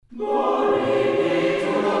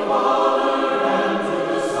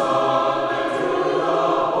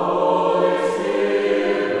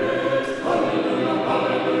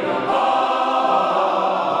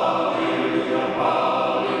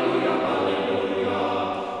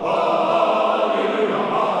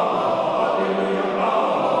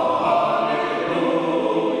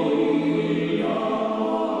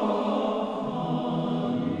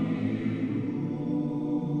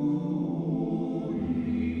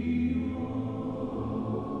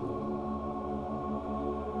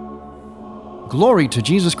Glory to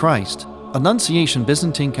Jesus Christ. Annunciation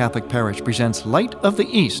Byzantine Catholic Parish presents Light of the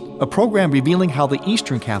East, a program revealing how the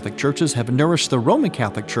Eastern Catholic Churches have nourished the Roman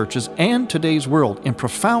Catholic Churches and today's world in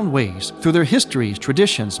profound ways through their histories,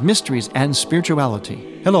 traditions, mysteries, and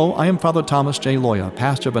spirituality. Hello, I am Father Thomas J. Loya,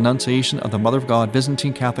 pastor of Annunciation of the Mother of God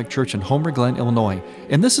Byzantine Catholic Church in Homer Glen, Illinois,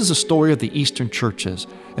 and this is a story of the Eastern Churches,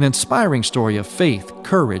 an inspiring story of faith,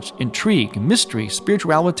 courage, intrigue, mystery,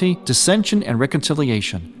 spirituality, dissension, and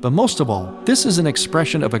reconciliation. But most of all, this is an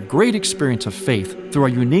expression of a great experience of faith through our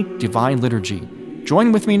unique divine liturgy.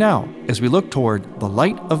 Join with me now as we look toward the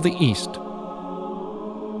Light of the East.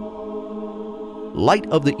 Light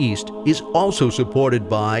of the East is also supported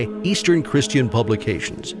by Eastern Christian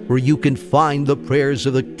Publications, where you can find the prayers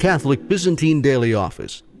of the Catholic Byzantine Daily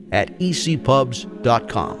Office at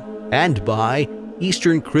ecpubs.com, and by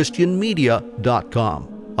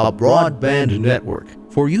EasternChristianMedia.com, a broadband network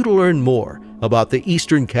for you to learn more about the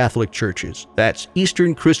Eastern Catholic Churches. That's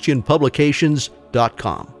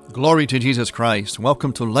EasternChristianPublications.com. Glory to Jesus Christ.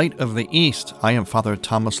 Welcome to Light of the East. I am Father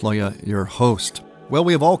Thomas Loya, your host. Well,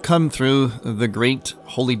 we have all come through the great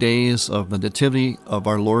holy days of the Nativity of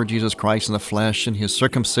our Lord Jesus Christ in the flesh, and His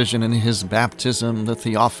circumcision and His baptism, the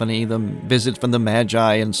Theophany, the visit from the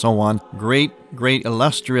Magi, and so on. Great,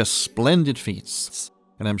 illustrious, splendid feasts.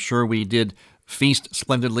 And I'm sure we did feast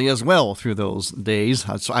splendidly as well through those days.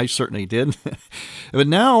 I certainly did. But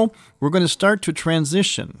now we're going to start to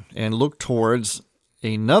transition and look towards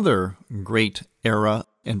another great era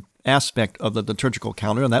and aspect of the liturgical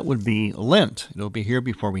calendar, and that would be Lent. It'll be here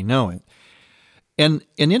before we know it. And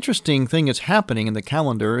an interesting thing that's happening in the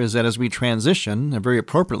calendar is that as we transition, and very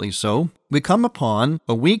appropriately so, we come upon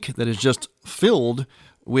a week that is just filled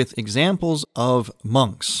with examples of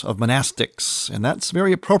monks, of monastics, and that's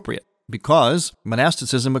very appropriate because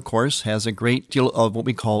monasticism, of course, has a great deal of what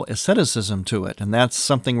we call asceticism to it, and that's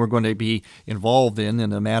something we're going to be involved in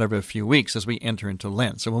a matter of a few weeks as we enter into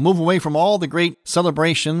Lent. So we'll move away from all the great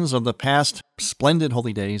celebrations of the past splendid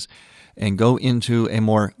holy days and go into a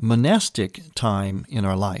more monastic time in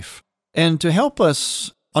our life. And to help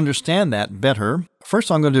us understand that better, first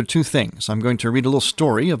I'm going to do two things. I'm going to read a little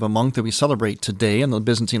story of a monk that we celebrate today in the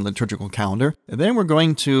Byzantine liturgical calendar, and then we're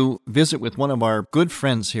going to visit with one of our good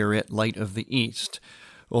friends here at Light of the East.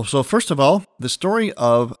 Well, so first of all, the story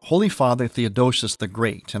of Holy Father Theodosius the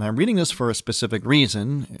Great, and I'm reading this for a specific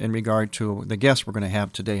reason in regard to the guest we're going to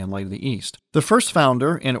have today in Light of the East. The first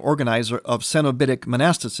founder and organizer of Cenobitic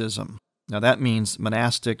monasticism. Now that means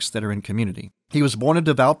monastics that are in community. He was born of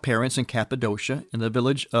devout parents in Cappadocia in the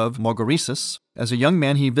village of Mogoresus. As a young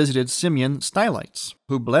man, he visited Simeon Stylites,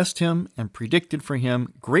 who blessed him and predicted for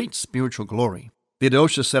him great spiritual glory.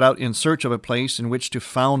 Theodosius set out in search of a place in which to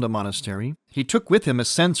found a monastery. He took with him a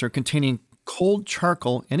censer containing cold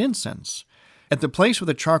charcoal and incense. At the place where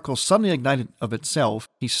the charcoal suddenly ignited of itself,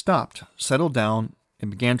 he stopped, settled down, and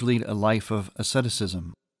began to lead a life of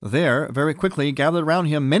asceticism. There, very quickly, gathered around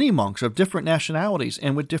him many monks of different nationalities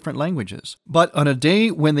and with different languages. But on a day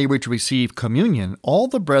when they were to receive communion, all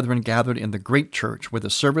the brethren gathered in the great church where the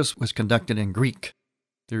service was conducted in Greek.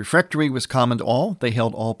 The refectory was common to all. They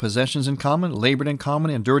held all possessions in common, labored in common,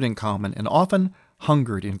 endured in common, and often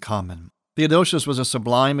hungered in common. Theodosius was a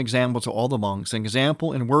sublime example to all the monks, an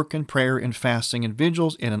example in work and prayer and fasting and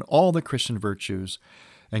vigils and in all the Christian virtues.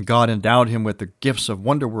 And God endowed him with the gifts of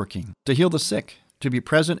wonder-working, to heal the sick, to be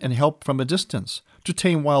present and help from a distance, to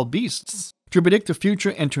tame wild beasts, to predict the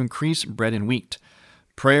future, and to increase bread and wheat.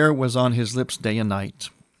 Prayer was on his lips day and night,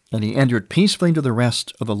 and he entered peacefully into the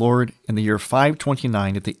rest of the Lord in the year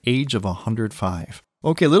 529 at the age of 105.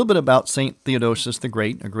 Okay, a little bit about St. Theodosius the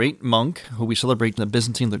Great, a great monk who we celebrate in the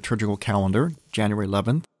Byzantine liturgical calendar, January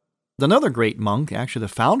 11th. Another great monk, actually the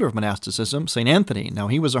founder of monasticism, St. Anthony. Now,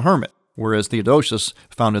 he was a hermit, whereas Theodosius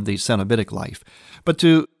founded the Cenobitic life. But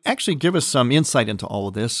to actually give us some insight into all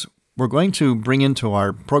of this, we're going to bring into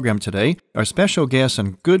our program today our special guest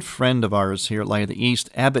and good friend of ours here at Light of the East,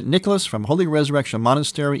 Abbot Nicholas from Holy Resurrection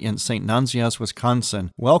Monastery in St. Nunzias, Wisconsin.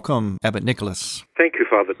 Welcome, Abbot Nicholas. Thank you,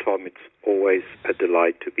 Father Tom. It's always a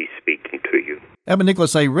delight to be speaking to you. Abbot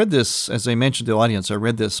Nicholas, I read this, as I mentioned to the audience, I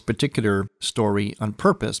read this particular story on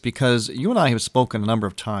purpose because you and I have spoken a number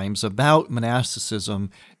of times about monasticism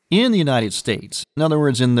in the United States. In other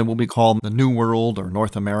words, in what we call the New World or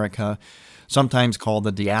North America, sometimes called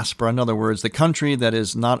the diaspora. In other words, the country that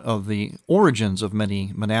is not of the origins of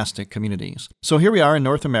many monastic communities. So here we are in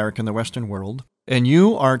North America, in the Western world, and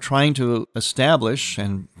you are trying to establish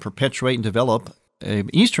and perpetuate and develop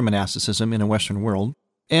Eastern monasticism in a Western world.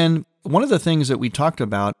 And one of the things that we talked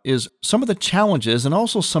about is some of the challenges and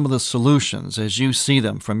also some of the solutions as you see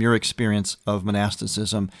them from your experience of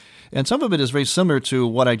monasticism. And some of it is very similar to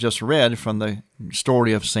what I just read from the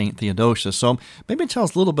story of St. Theodosius. So maybe tell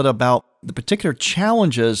us a little bit about the particular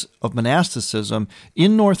challenges of monasticism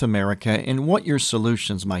in North America and what your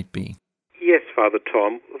solutions might be. Yes, Father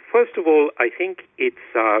Tom. First of all, I think it's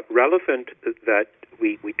relevant that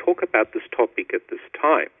we talk about this topic at this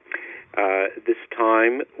time. This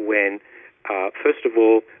time when, first of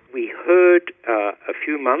all, we heard a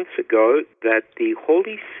few months ago that the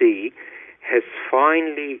Holy See has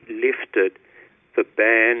finally lifted the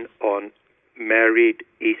ban on married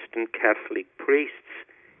Eastern Catholic priests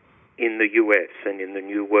in the U.S. and in the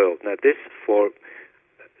New World. Now, this, for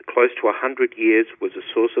close to 100 years, was a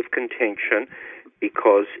source of contention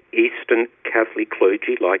because Eastern Catholic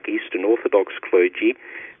clergy, like Eastern Orthodox clergy,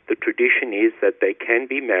 the tradition is that they can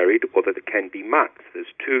be married or that they can be monks.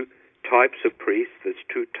 There's two types of priests, there's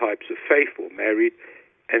two types of faithful, married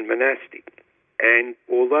and monastic. And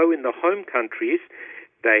although in the home countries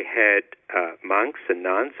they had monks and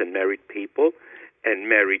nuns and married people and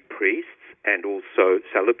married priests and also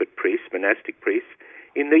celibate priests, monastic priests,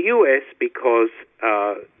 in the U.S., because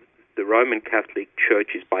the Roman Catholic Church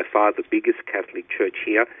is by far the biggest Catholic church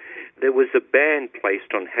here, there was a ban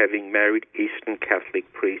placed on having married Eastern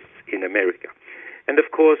Catholic priests in America. And of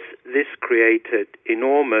course, this created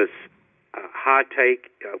enormous heartache.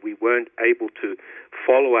 We weren't able to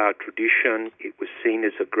follow our tradition. It was seen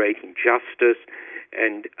as a great injustice,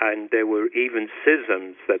 and there were even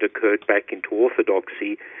schisms that occurred back into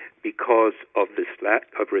Orthodoxy because of this lack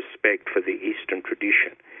of respect for the Eastern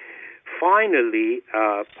tradition. Finally,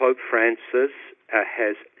 Pope Francis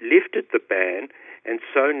has lifted the ban, and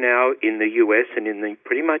so now in the U.S. and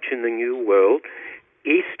pretty much in the New World,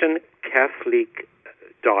 Eastern Catholic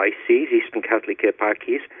dioceses, Eastern Catholic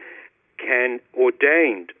eparchies, can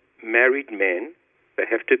ordain married men, they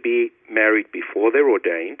have to be married before they're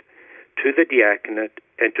ordained, to the diaconate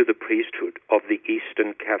and to the priesthood of the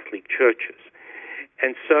Eastern Catholic churches.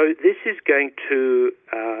 And so this is going to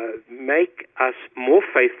make us more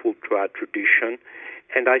faithful to our tradition,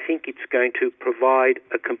 and I think it's going to provide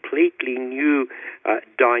a completely new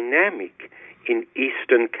dynamic in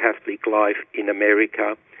Eastern Catholic life in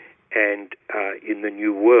America and in the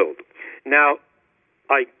New World. Now,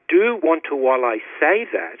 I do want to, while I say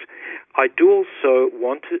that, I do also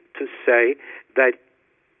want to say that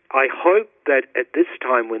I hope that at this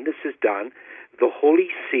time when this is done, the Holy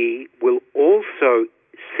See will also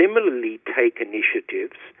similarly take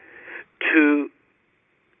initiatives to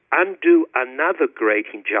undo another great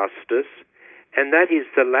injustice, and that is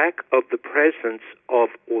the lack of the presence of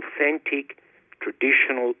authentic,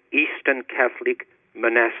 traditional Eastern Catholic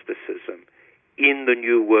monasticism in the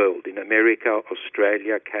New World, in America,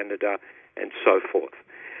 Australia, Canada, and so forth.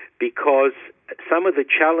 Because some of the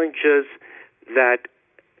challenges that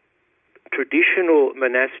traditional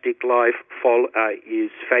monastic life is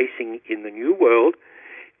facing in the New World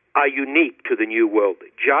are unique to the New World,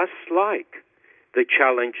 just like the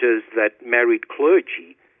challenges that married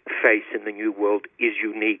clergy face in the New World is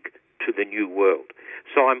unique to the New World.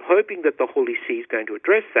 So I'm hoping that the Holy See is going to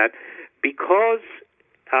address that, because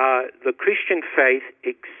the Christian faith,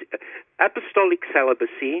 apostolic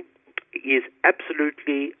celibacy, is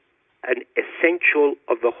absolutely an essential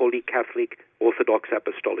of the Holy Catholic Orthodox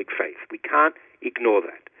Apostolic faith. We can't ignore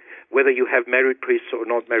that. Whether you have married priests or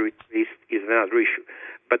not married priests is another issue.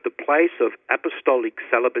 But the place of apostolic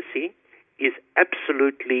celibacy is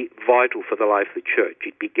absolutely vital for the life of the Church.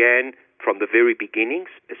 It began from the very beginnings,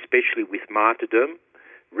 especially with martyrdom,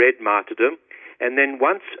 red martyrdom, and then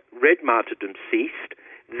once red martyrdom ceased,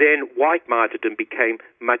 then white martyrdom became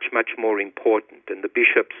much, much more important. And the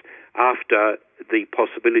bishops, after the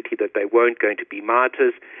possibility that they weren't going to be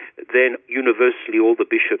martyrs, then universally all the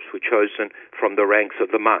bishops were chosen from the ranks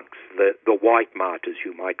of the monks, the white martyrs,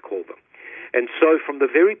 you might call them. And so from the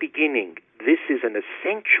very beginning, this is an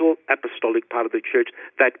essential apostolic part of the church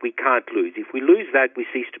that we can't lose. If we lose that, we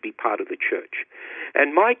cease to be part of the church.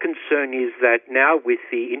 And my concern is that now with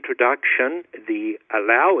the introduction, the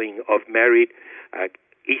allowing of married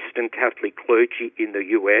Eastern Catholic clergy in the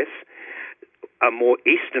U.S., a more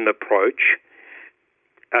Eastern approach,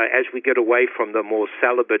 as we get away from the more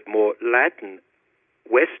celibate, more Latin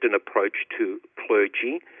Western approach to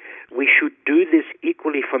clergy, we should do this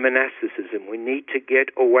equally for monasticism. We need to get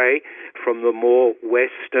away from the more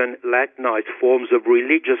Western, Latinized forms of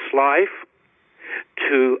religious life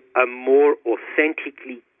to a more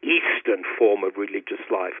authentically Eastern form of religious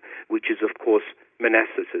life, which is, of course,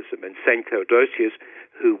 monasticism. And St. Theodosius,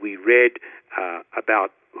 who we heard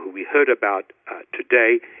about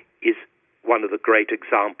today, is one of the great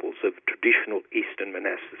examples of traditional Eastern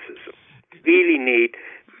monasticism. We really need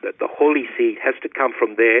that the Holy See has to come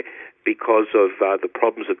from there because of the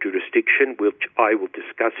problems of jurisdiction, which I will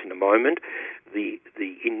discuss in a moment. The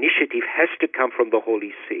initiative has to come from the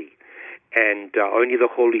Holy See, and only the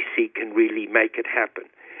Holy See can really make it happen.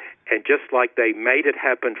 And just like they made it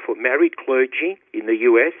happen for married clergy in the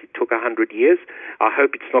U.S., it took 100 years. I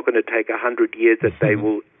hope it's not going to take 100 years that they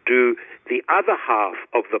will do the other half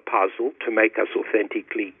of the puzzle to make us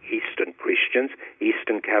authentically Eastern Christians,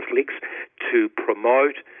 Eastern Catholics, to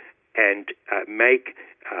promote and make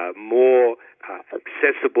more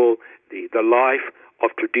accessible the life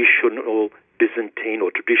of traditional Byzantine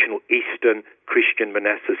or traditional Eastern Christian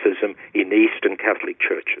monasticism in the Eastern Catholic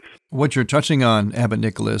churches. What you're touching on, Abbot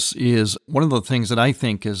Nicholas, is one of the things that I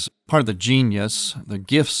think is part of the genius, the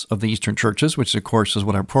gifts of the Eastern churches, which of course is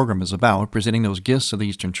what our program is about, presenting those gifts of the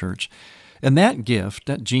Eastern Church. And that gift,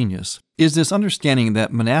 that genius, is this understanding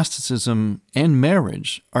that monasticism and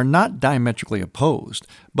marriage are not diametrically opposed,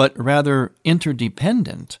 but rather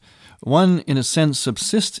interdependent. One, in a sense,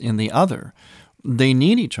 subsists in the other. They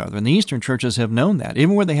need each other, and the Eastern churches have known that.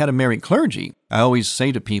 Even where they had a married clergy, I always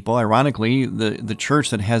say to people, ironically, the church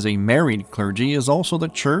that has a married clergy is also the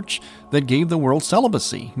church that gave the world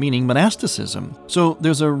celibacy, meaning monasticism. So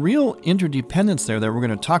there's a real interdependence there that we're going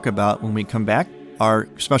to talk about when we come back. Our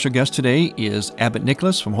special guest today is Abbot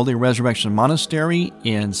Nicholas from Holy Resurrection Monastery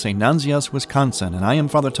in St. Nunzias, Wisconsin, and I am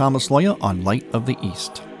Father Thomas Loya on Light of the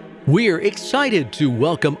East. We're excited to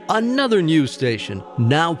welcome another news station,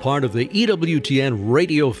 now part of the EWTN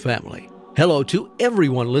radio family. Hello to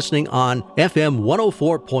everyone listening on FM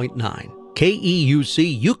 104.9,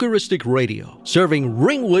 KEUC Eucharistic Radio, serving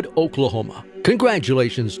Ringwood, Oklahoma.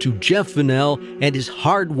 Congratulations to Jeff Vinnell and his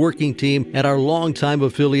hard-working team at our longtime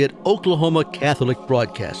affiliate, Oklahoma Catholic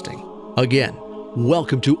Broadcasting. Again,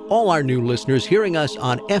 welcome to all our new listeners hearing us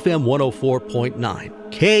on FM 104.9.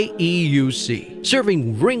 KEUC,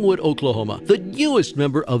 serving Ringwood, Oklahoma, the newest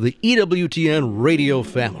member of the EWTN radio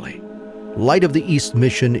family. Light of the East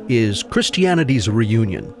mission is Christianity's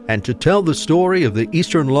reunion, and to tell the story of the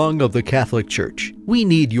Eastern lung of the Catholic Church, we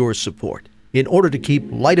need your support. In order to keep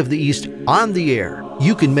Light of the East on the air,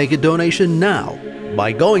 you can make a donation now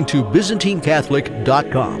by going to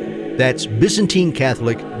ByzantineCatholic.com. That's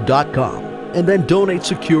ByzantineCatholic.com, and then donate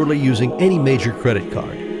securely using any major credit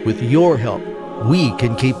card. With your help, we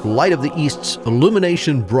can keep Light of the East's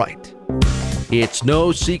illumination bright. It's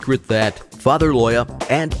no secret that Father Loya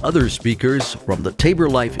and other speakers from the Tabor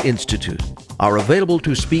Life Institute are available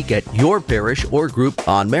to speak at your parish or group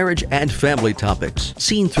on marriage and family topics,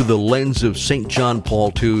 seen through the lens of St. John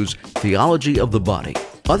Paul II's Theology of the Body.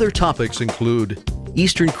 Other topics include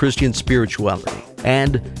Eastern Christian spirituality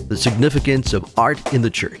and the significance of art in the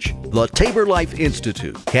Church. The Tabor Life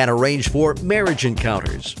Institute can arrange for marriage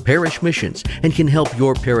encounters, parish missions, and can help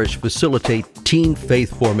your parish facilitate teen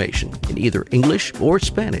faith formation in either English or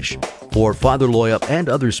Spanish. For Father Loya and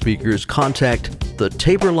other speakers, contact the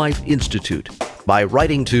Tabor Life Institute by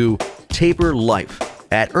writing to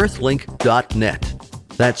taborlife@earthlink.net.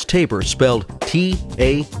 That's Tabor spelled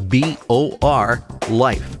T-A-B-O-R,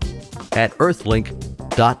 life, at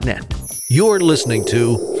earthlink.net. You're listening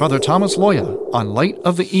to Father Thomas Loya on Light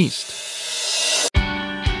of the East.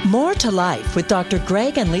 More to Life with Dr.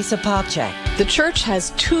 Greg and Lisa Popcak. The Church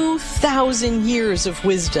has 2,000 years of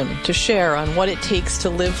wisdom to share on what it takes to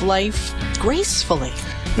live life gracefully.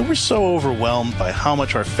 We're so overwhelmed by how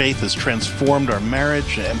much our faith has transformed our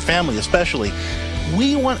marriage and family especially.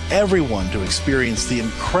 We want everyone to experience the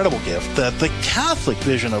incredible gift that the Catholic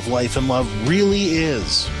vision of life and love really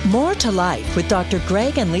is. More to Life with Dr.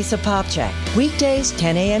 Greg and Lisa Popcak. Weekdays,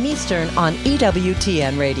 10 a.m. Eastern on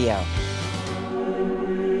EWTN Radio.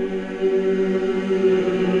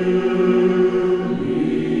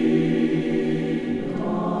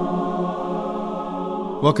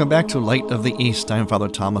 Welcome back to Light of the East. I'm Father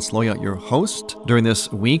Thomas Loya, your host during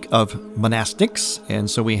this week of monastics.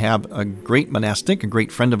 And so we have a great monastic, a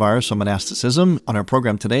great friend of ours from monasticism on our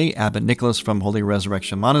program today, Abbot Nicholas from Holy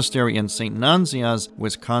Resurrection Monastery in St. Nanzias,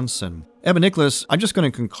 Wisconsin. Abbot Nicholas, I'm just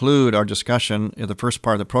going to conclude our discussion in the first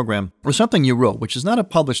part of the program with something you wrote, which is not a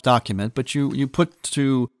published document, but you put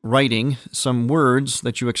to writing some words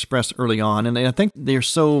that you expressed early on, and I think they're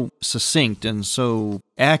so succinct and so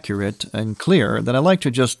accurate and clear that I'd like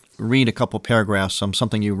to just read a couple paragraphs from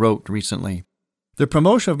something you wrote recently. The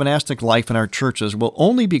promotion of monastic life in our churches will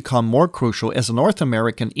only become more crucial as the North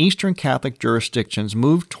American Eastern Catholic jurisdictions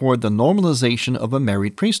move toward the normalization of a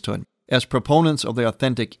married priesthood. As proponents of the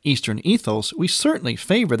authentic Eastern ethos, we certainly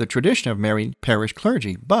favor the tradition of married parish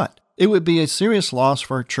clergy, but it would be a serious loss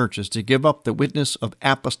for our churches to give up the witness of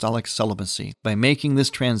apostolic celibacy by making this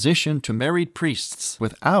transition to married priests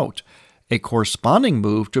without a corresponding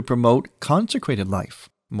move to promote consecrated life.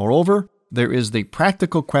 Moreover, there is the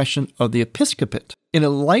practical question of the episcopate. In a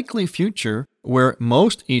likely future where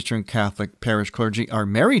most Eastern Catholic parish clergy are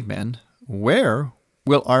married men, where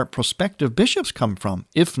will our prospective bishops come from,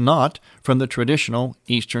 if not from the traditional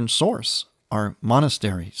Eastern source, our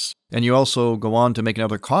monasteries? And you also go on to make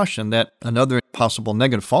another caution that another possible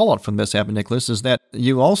negative fallout from this, Abbot Nicholas, is that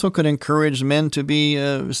you also could encourage men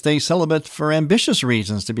to stay celibate for ambitious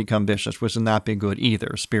reasons to become bishops, which would not be good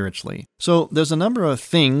either, spiritually. So there's a number of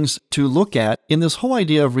things to look at in this whole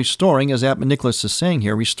idea of restoring, as Abbot Nicholas is saying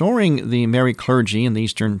here, restoring the married clergy in the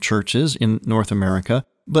Eastern churches in North America,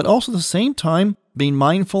 but also at the same time being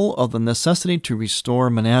mindful of the necessity to restore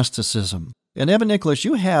monasticism. And Abbot Nicholas,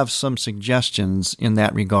 you have some suggestions in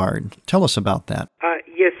that regard. Tell us about that.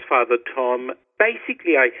 Yes, Father Tom.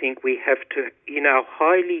 Basically, I think we have to, in our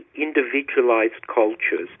highly individualized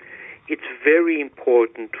cultures, it's very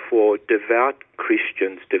important for devout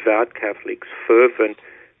Christians, devout Catholics, fervent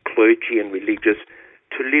clergy and religious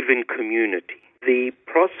to live in community. The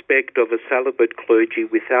prospect of a celibate clergy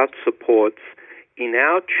without supports in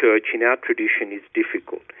our church, in our tradition, is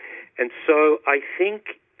difficult. And so I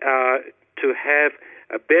think to have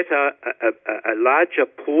a larger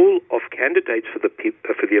pool of candidates for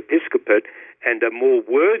the episcopate and a more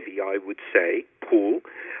worthy, I would say, pool,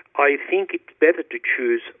 I think it's better to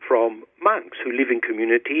choose from monks who live in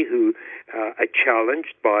community, who are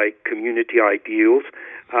challenged by community ideals,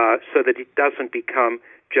 so that it doesn't become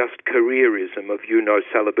just careerism of,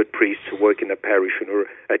 celibate priests who work in a parish or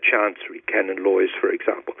a chancery, canon lawyers, for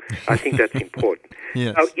example. I think that's important.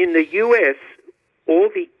 Yes. Now, in the U.S.,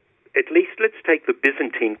 at least let's take the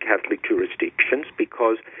Byzantine Catholic jurisdictions,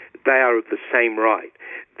 because they are of the same right.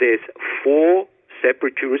 There's 4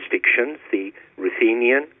 separate jurisdictions: the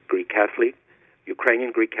Ruthenian Greek Catholic,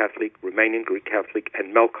 Ukrainian Greek Catholic, Romanian Greek Catholic,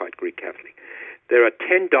 and Melkite Greek Catholic. There are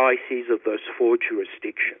 10 dioceses of those 4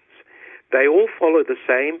 jurisdictions. They all follow the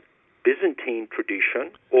same Byzantine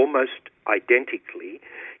tradition, almost identically.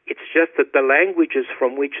 It's just that the languages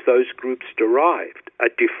from which those groups derived are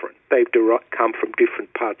different. They've come from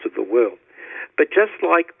different parts of the world. But just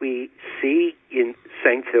like we see in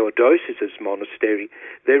St. Theodosius' monastery,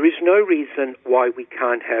 there is no reason why we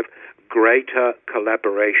can't have greater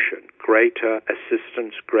collaboration, greater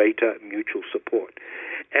assistance, greater mutual support.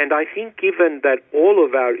 And I think given that all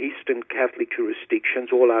of our Eastern Catholic jurisdictions,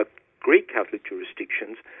 all our Greek Catholic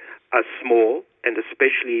jurisdictions, are small, and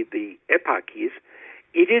especially the eparchies,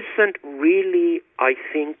 it isn't really, I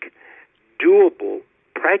think, doable,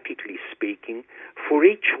 practically speaking, for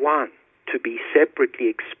each one to be separately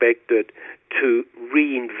expected to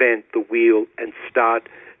reinvent the wheel and start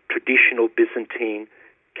traditional Byzantine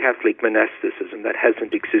Catholic monasticism that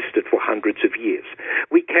hasn't existed for hundreds of years.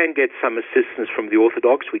 We can get some assistance from the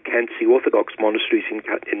Orthodox. We can see Orthodox monasteries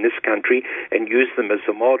in this country and use them as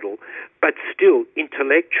a model. But still,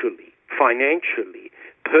 intellectually, financially,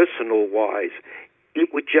 personal-wise,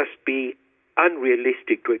 it would just be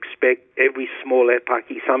unrealistic to expect every small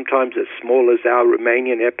eparchy, sometimes as small as our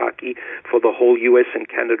Romanian eparchy for the whole US and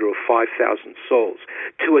Canada of 5,000 souls,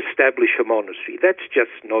 to establish a monastery. That's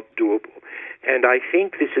just not doable. And I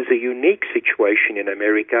think this is a unique situation in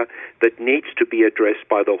America that needs to be addressed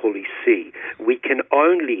by the Holy See. We can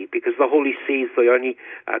only, because the Holy See is the only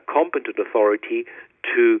competent authority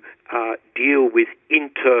to deal with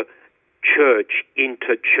inter-church,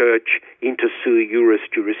 inter-sui juris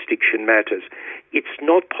jurisdiction matters. It's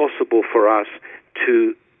not possible for us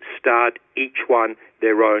to start each one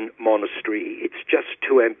their own monastery. It's just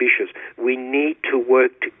too ambitious. We need to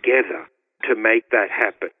work together to make that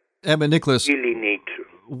happen. Abbot Nicholas, we really need to.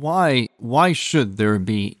 Why should there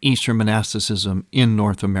be Eastern monasticism in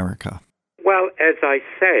North America? Well, as I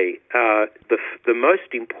say, the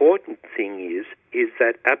most important thing is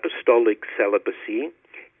that apostolic celibacy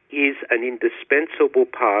is an indispensable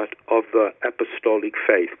part of the apostolic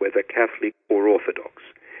faith, whether Catholic or Orthodox.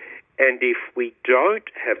 And if we don't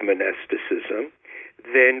have monasticism,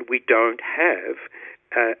 then we don't have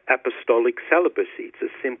apostolic celibacy. It's as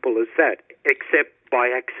simple as that, except by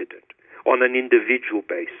accident, on an individual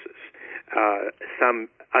basis. Some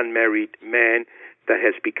unmarried man that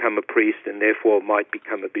has become a priest and therefore might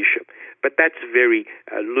become a bishop. But that's very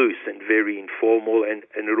loose and very informal, and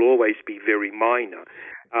it'll always be very minor.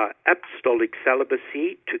 Apostolic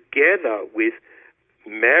celibacy, together with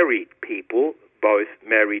married people, both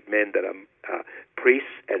married men that are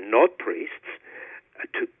priests and not priests,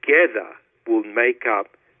 together will make up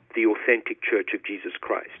the authentic Church of Jesus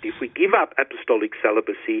Christ. If we give up apostolic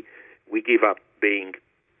celibacy, we give up being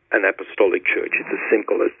an apostolic church. It's as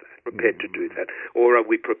simple as that. Prepared to do that. Or are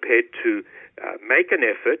we prepared to make an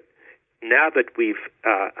effort, now that we've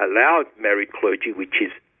allowed married clergy, which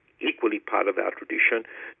is equally part of our tradition,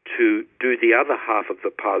 to do the other half of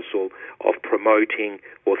the puzzle of promoting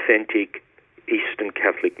authentic Eastern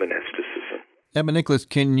Catholic monasticism? Abbot Nicholas,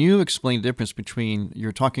 can you explain the difference between,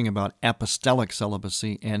 you're talking about apostolic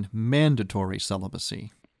celibacy and mandatory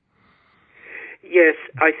celibacy? Yes,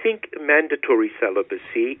 I think mandatory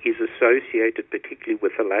celibacy is associated particularly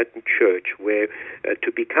with the Latin Church, where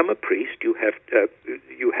to become a priest you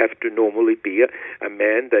have to normally be a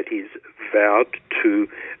man that is vowed to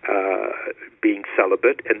being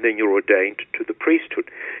celibate, and then you're ordained to the priesthood.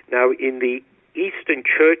 Now, in the Eastern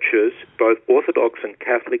churches, both Orthodox and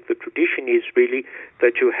Catholic, the tradition is really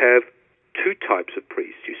that you have two types of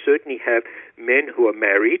priests. You certainly have men who are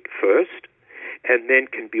married first, and then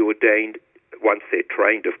can be ordained once they're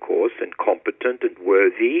trained, of course, and competent and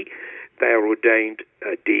worthy. They are ordained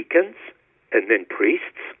deacons and then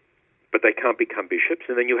priests, but they can't become bishops.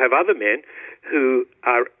 And then you have other men who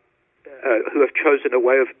are who have chosen a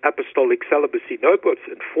way of apostolic celibacy. Nobody's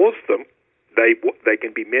enforced them. They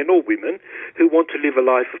can be men or women who want to live a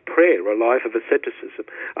life of prayer, a life of asceticism,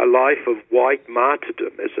 a life of white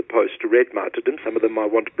martyrdom as opposed to red martyrdom. Some of them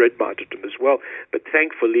might want red martyrdom as well, but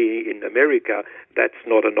thankfully in America that's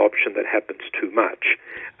not an option that happens too much.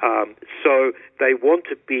 So they want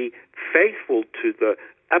to be faithful to the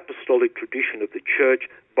apostolic tradition of the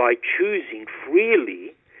Church by choosing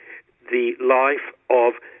freely the life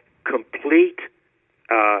of complete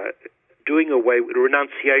doing away with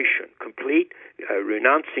renunciation, complete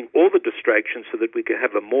renouncing all the distractions so that we can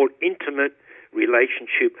have a more intimate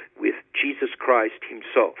relationship with Jesus Christ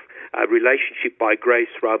himself, a relationship by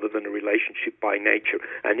grace rather than a relationship by nature,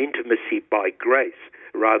 an intimacy by grace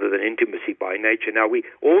rather than intimacy by nature. Now, we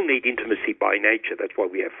all need intimacy by nature. That's why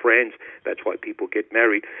we have friends. That's why people get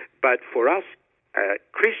married. But for us,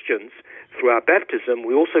 Christians, through our baptism,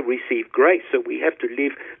 we also receive grace. So we have to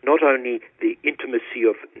live not only the intimacy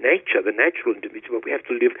of nature, the natural intimacy, but we have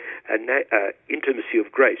to live an intimacy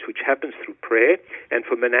of grace, which happens through prayer. And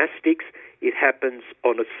for monastics, it happens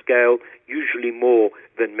on a scale usually more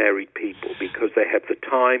than married people, because they have the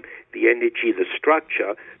time, the energy, the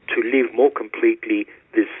structure to live more completely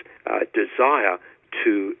this desire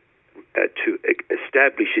to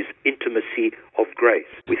establish his intimacy of grace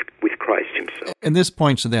with Christ himself. And this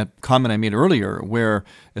points to that comment I made earlier, where,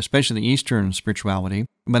 especially in the Eastern spirituality,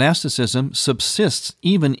 monasticism subsists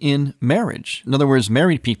even in marriage. In other words,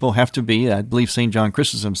 married people have to be, I believe St. John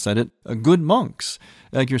Chrysostom said it, good monks.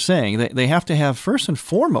 Like you're saying, they have to have, first and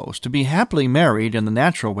foremost, to be happily married in the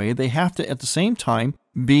natural way, they have to, at the same time,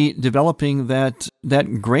 be developing that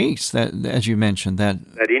grace, that, as you mentioned, that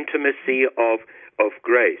intimacy of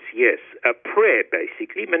grace, yes. Prayer,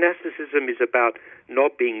 basically. Monasticism is about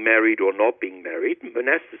not being married or not being married.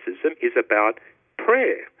 Monasticism is about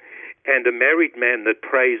prayer. And a married man that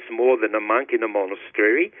prays more than a monk in a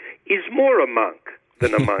monastery is more a monk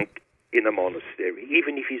than a monk in a monastery,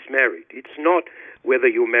 even if he's married. It's not whether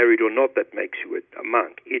you're married or not that makes you a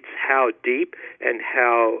monk. It's how deep and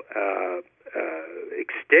how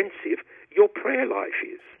extensive your prayer life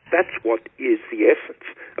is. That's what is the essence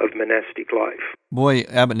of monastic life. Boy,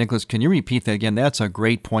 Abbot Nicholas, can you repeat that again? That's a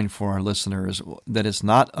great point for our listeners, that it's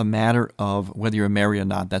not a matter of whether you're married or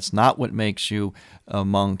not. That's not what makes you a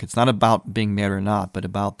monk. It's not about being married or not, but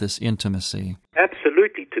about this intimacy.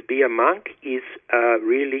 Absolutely. To be a monk is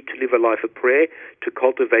really to live a life of prayer, to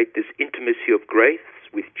cultivate this intimacy of grace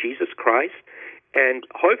with Jesus Christ, and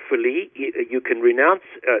hopefully you can renounce,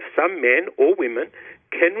 some men or women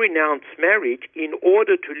can renounce marriage in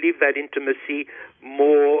order to live that intimacy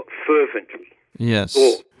more fervently. Yes.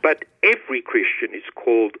 But every Christian is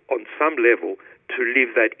called on some level to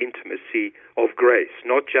live that intimacy of grace,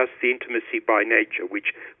 not just the intimacy by nature,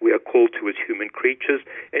 which we are called to as human creatures,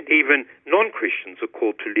 and even non-Christians are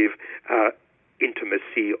called to live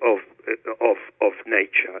intimacy of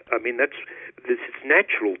nature. I mean, this is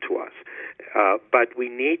natural to us, but we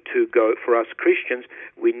need to go, for us Christians,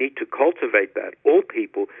 we need to cultivate that, all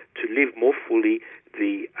people, to live more fully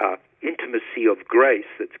the intimacy of grace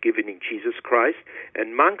that's given in Jesus Christ,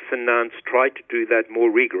 and monks and nuns try to do that more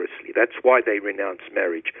rigorously. That's why they renounce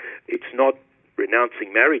marriage. It's not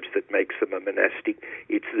renouncing marriage that makes them a monastic.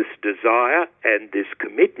 It's this desire and this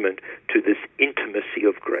commitment to this intimacy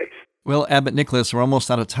of grace. Well, Abbot Nicholas, we're almost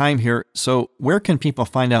out of time here, so where can people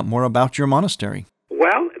find out more about your monastery?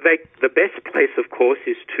 Well, the best place, of course,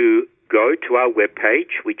 is to go to our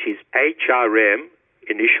webpage, which is HRM,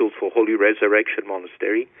 initials for Holy Resurrection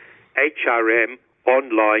Monastery,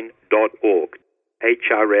 hrmonline.org,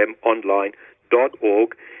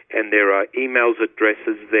 hrmonline.org, and there are emails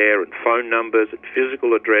addresses there and phone numbers and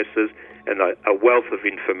physical addresses and a wealth of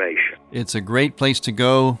information. It's a great place to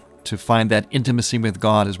go to find that intimacy with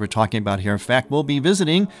God, as we're talking about here. In fact, we'll be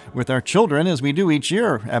visiting with our children, as we do each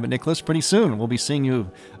year, Abbot Nicholas, pretty soon. We'll be seeing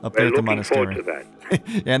you up there at the monastery. We're looking forward to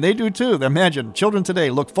that. And they do too. Imagine, children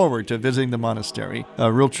today look forward to visiting the monastery.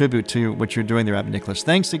 A real tribute to what you're doing there, Abbot Nicholas.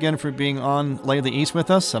 Thanks again for being on Light of the East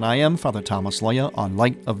with us, and I am Father Thomas Loya on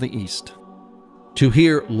Light of the East. To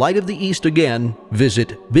hear Light of the East again,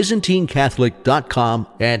 visit ByzantineCatholic.com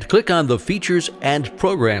and click on the Features and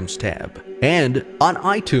Programs tab, and on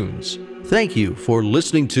iTunes. Thank you for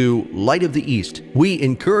listening to Light of the East. We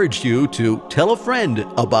encourage you to tell a friend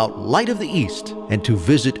about Light of the East and to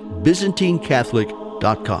visit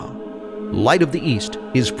ByzantineCatholic.com. Light of the East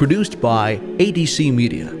is produced by ADC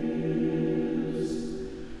Media.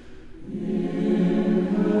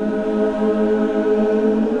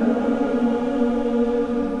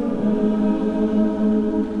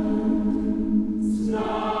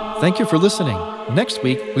 Thank you for listening. Next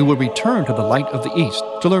week, we will return to the Light of the East.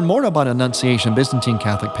 To learn more about Annunciation Byzantine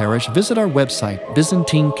Catholic Parish, visit our website,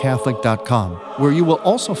 ByzantineCatholic.com, where you will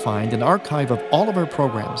also find an archive of all of our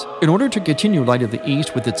programs. In order to continue Light of the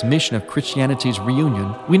East with its mission of Christianity's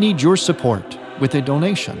reunion, we need your support with a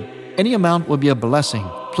donation. Any amount will be a blessing.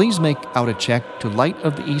 Please make out a check to Light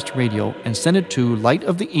of the East Radio and send it to Light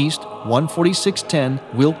of the East, 14610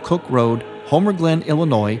 Will Cook Road, Homer Glen,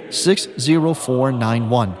 Illinois,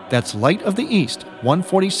 60491. That's Light of the East,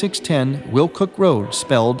 14610 Will Cook Road,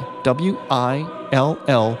 spelled WILL-COOK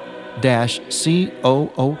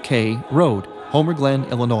Road, Homer Glen,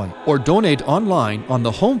 Illinois. Or donate online on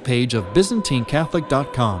the homepage of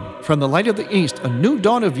ByzantineCatholic.com. From the Light of the East, a new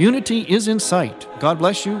dawn of unity is in sight. God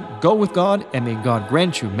bless you, go with God, and may God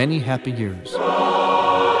grant you many happy years.